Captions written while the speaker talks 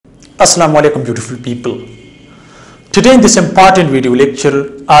Assalamu alaikum beautiful people. Today in this important video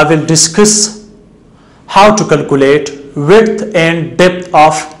lecture, I will discuss how to calculate width and depth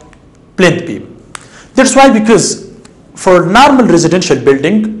of plinth beam. That's why, because for normal residential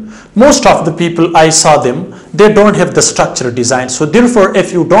building, most of the people I saw them, they don't have the structure design. So therefore,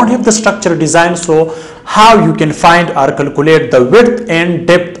 if you don't have the structure design, so how you can find or calculate the width and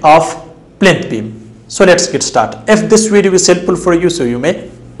depth of plinth beam? So let's get started. If this video is helpful for you, so you may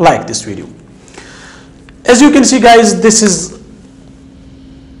like this video. As you can see guys, this is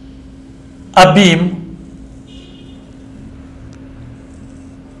a beam.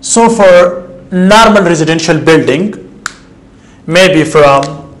 So for normal residential building, maybe from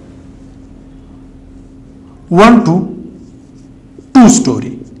 1 to 2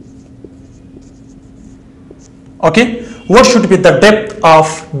 story. Okay, what should be the depth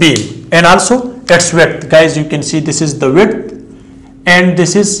of beam and also its width? Guys, you can see this is the width and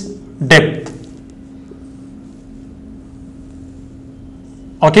this is depth.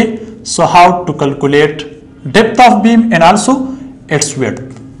 Okay, so how to calculate depth of beam and also its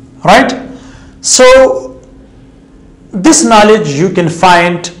width, right? So this knowledge you can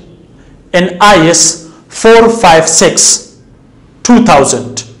find in IS 456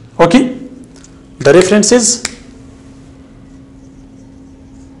 2000. Okay, the reference is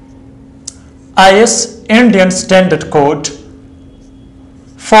IS Indian Standard Code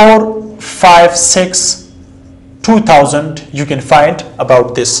 456 2000. You can find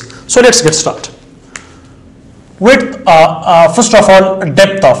about this. So let's get started. Width, first of all,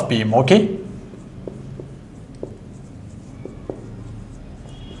 depth of beam. Okay,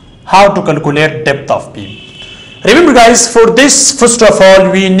 how to calculate depth of beam? Remember guys, for this, first of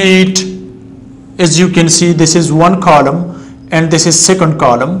all, we need, as you can see, this is one column and this is second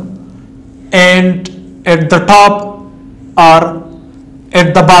column, and at the top or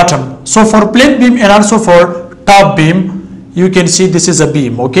at the bottom. So for plinth beam and also for top beam, you can see this is a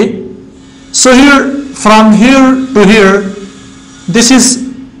beam. Okay, so here, from here to here, this is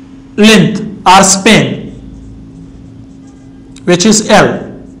length or span, which is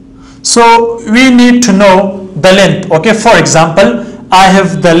L. So we need to know the length. Okay, for example, I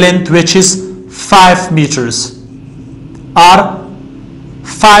have the length which is 5 meters or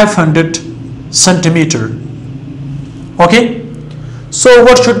 500 centimeter. Okay, so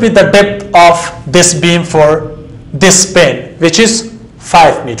what should be the depth of this beam for this span, which is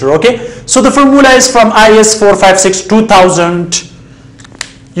 5 meter? Okay, so the formula is from IS 456 2000.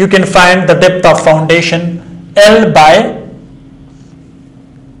 You can find the depth of foundation L by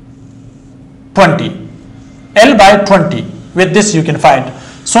 20. L by 20. With this you can find.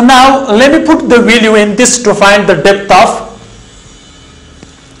 So now let me put the value in this to find the depth of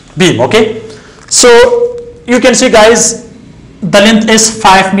beam. Okay, so you can see guys, the length is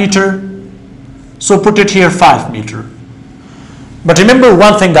 5 meter. So put it here 5 meter. But remember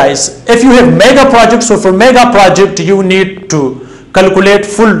one thing guys, if you have mega project, so for mega project you need to calculate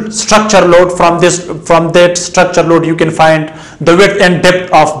full structure load. From that structure load you can find the width and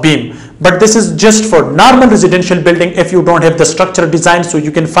depth of beam. But this is just for normal residential building. If you don't have the structure design, so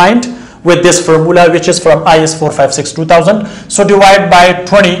you can find with this formula, which is from IS 456 2000. So divide by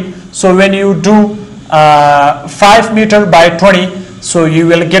 20. So when you do 5 meter by 20, so you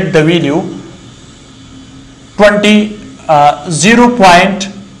will get the value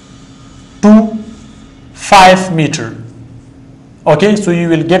 0.25 meter. Okay, so you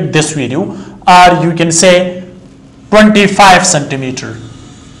will get this value, or you can say 25 centimeter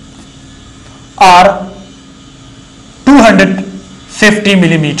or 250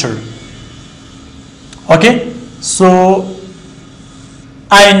 millimeter. Okay, so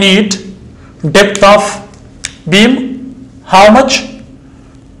I need depth of beam, how much?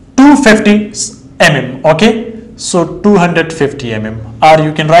 250 mm. Okay, so 250 mm, or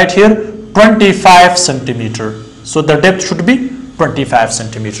you can write here 25 centimeter. So the depth should be 25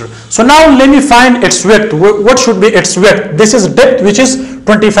 centimeter. So now let me find its width. What should be its width? This is depth, which is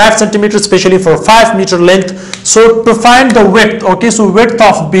 25 centimeter, especially for 5 meter length. So to find the width, okay, so width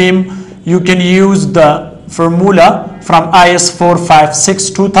of beam, you can use the formula from IS 456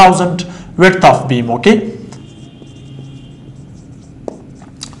 2000, width of beam. Okay,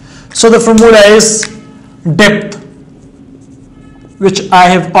 so the formula is depth, which I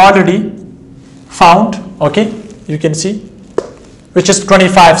have already found. Okay, you can see, which is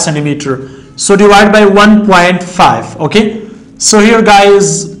 25 centimeter. So divide by 1.5. Okay, so here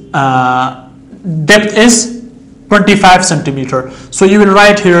guys, depth is 25 centimeter. So you will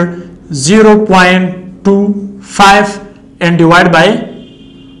write here 0.25 and divide by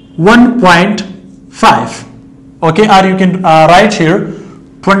 1.5. Okay, or you can write here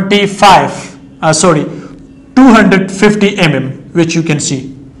 250 mm, which you can see.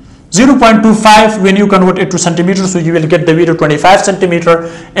 0.25 when you convert it to centimeter, so you will get the value 25 centimeter.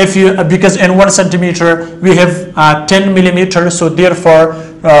 If you because in 1 centimeter we have 10 millimeters, so therefore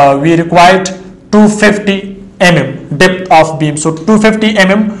we required 250 mm depth of beam. So 250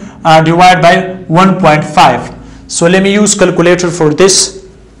 mm divided by 1.5. So let me use calculator for this.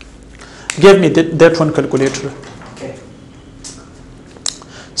 Give me that one calculator. Okay.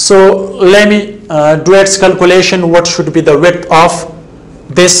 So let me do its calculation. What should be the width of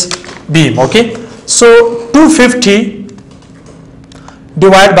this beam? Okay. So 250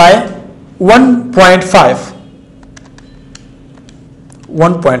 divided by 1.5.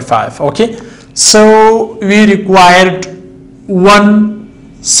 1.5. Okay. So we required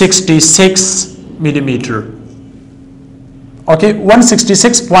 166 millimeter. Okay,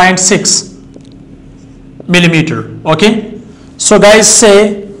 166.6 millimeter. Okay, so guys,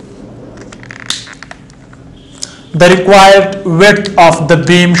 say the required width of the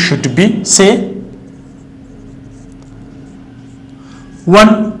beam should be, say,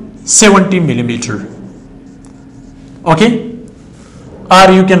 170 millimeter. Okay,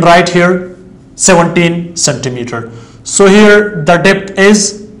 or you can write here 17 centimeter. So here the depth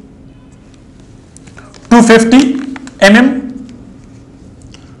is 250 mm,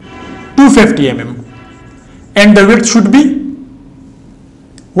 250 mm, and the width should be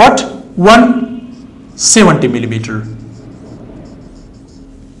what? 170 millimeter.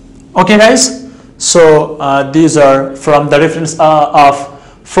 Okay guys, so these are from the reference of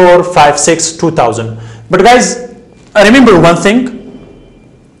 456 2000. But guys, remember one thing,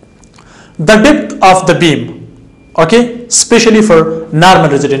 the depth of the beam, okay, especially for normal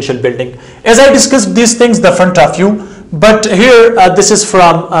residential building, as I discussed these things the front of you, but here this is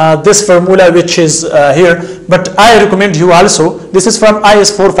from this formula which is here, but I recommend you also, this is from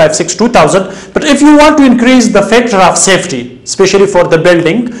IS 456 2000. But if you want to increase the factor of safety, especially for the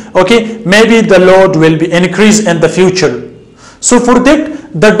building, okay, maybe the load will be increased in the future. So for that,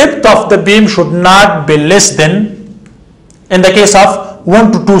 the depth of the beam should not be less than, in the case of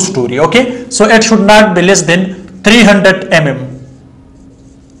 1 to 2 story, okay, so it should not be less than 300 mm.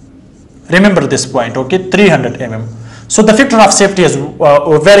 Remember this point, okay, 300 mm. So the factor of safety is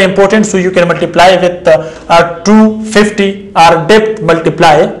very important. So you can multiply with 250 or depth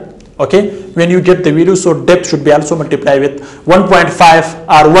multiply, okay, when you get the value. So depth should be also multiplied with 1.5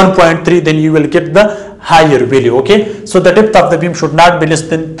 or 1.3, then you will get the higher value. Okay, so the depth of the beam should not be less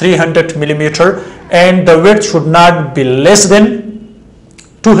than 300 millimeter and the width should not be less than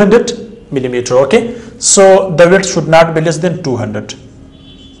 200 millimeter. Okay, so the width should not be less than 200.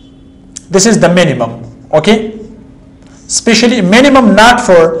 This is the minimum. Okay, especially minimum not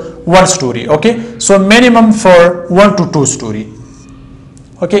for 1 story. Okay, so minimum for 1 to 2 story.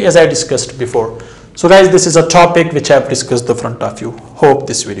 Okay, as I discussed before. So guys, this is a topic which I have discussed the front of you. Hope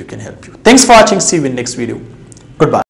this video can help you. Thanks for watching. See you in next video. Goodbye.